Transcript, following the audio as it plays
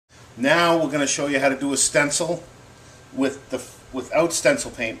Now we're going to show you how to do a stencil without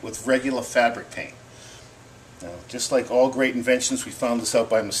stencil paint, with regular fabric paint. Now, just like all great inventions, we found this out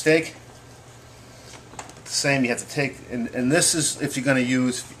by mistake. The same, you have to take, and this is if you're going to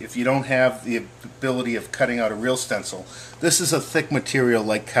use, if you don't have the ability of cutting out a real stencil, this is a thick material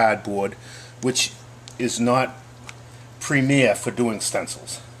like cardboard, which is not premier for doing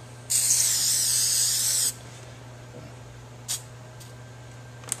stencils.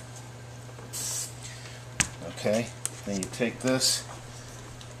 Okay, then you take this,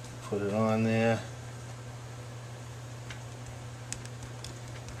 put it on there.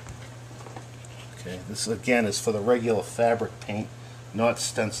 Okay, this again is for the regular fabric paint, not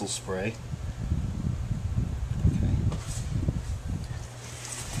stencil spray. Okay.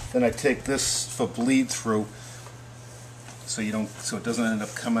 Then I take this for bleed through, so it doesn't end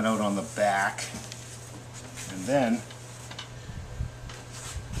up coming out on the back. And then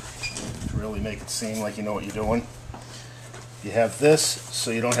to really make it seem like you know what you're doing, you have this so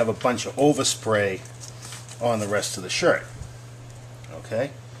you don't have a bunch of overspray on the rest of the shirt.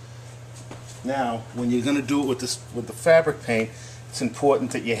 Okay. Now, when you're going to do it with the fabric paint, it's important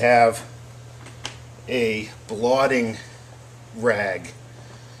that you have a blotting rag,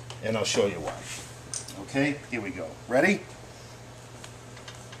 and I'll show you why. Okay, here we go. Ready?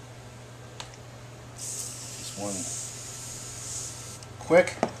 Just one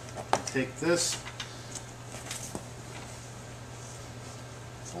quick. Take this,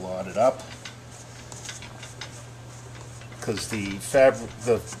 blot it up, because the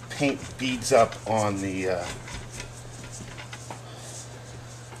paint beads up on the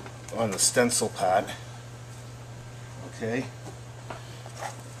stencil pad. Okay.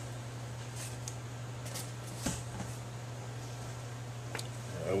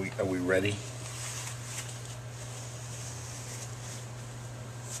 Are we ready?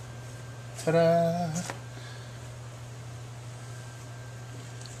 Ta-da!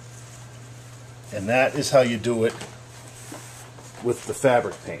 And that is how you do it with the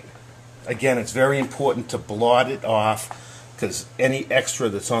fabric paint. Again, it's very important to blot it off, because any extra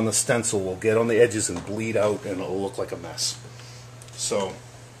that's on the stencil will get on the edges and bleed out, and it'll look like a mess. So,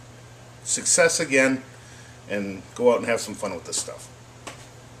 success again, and go out and have some fun with this stuff.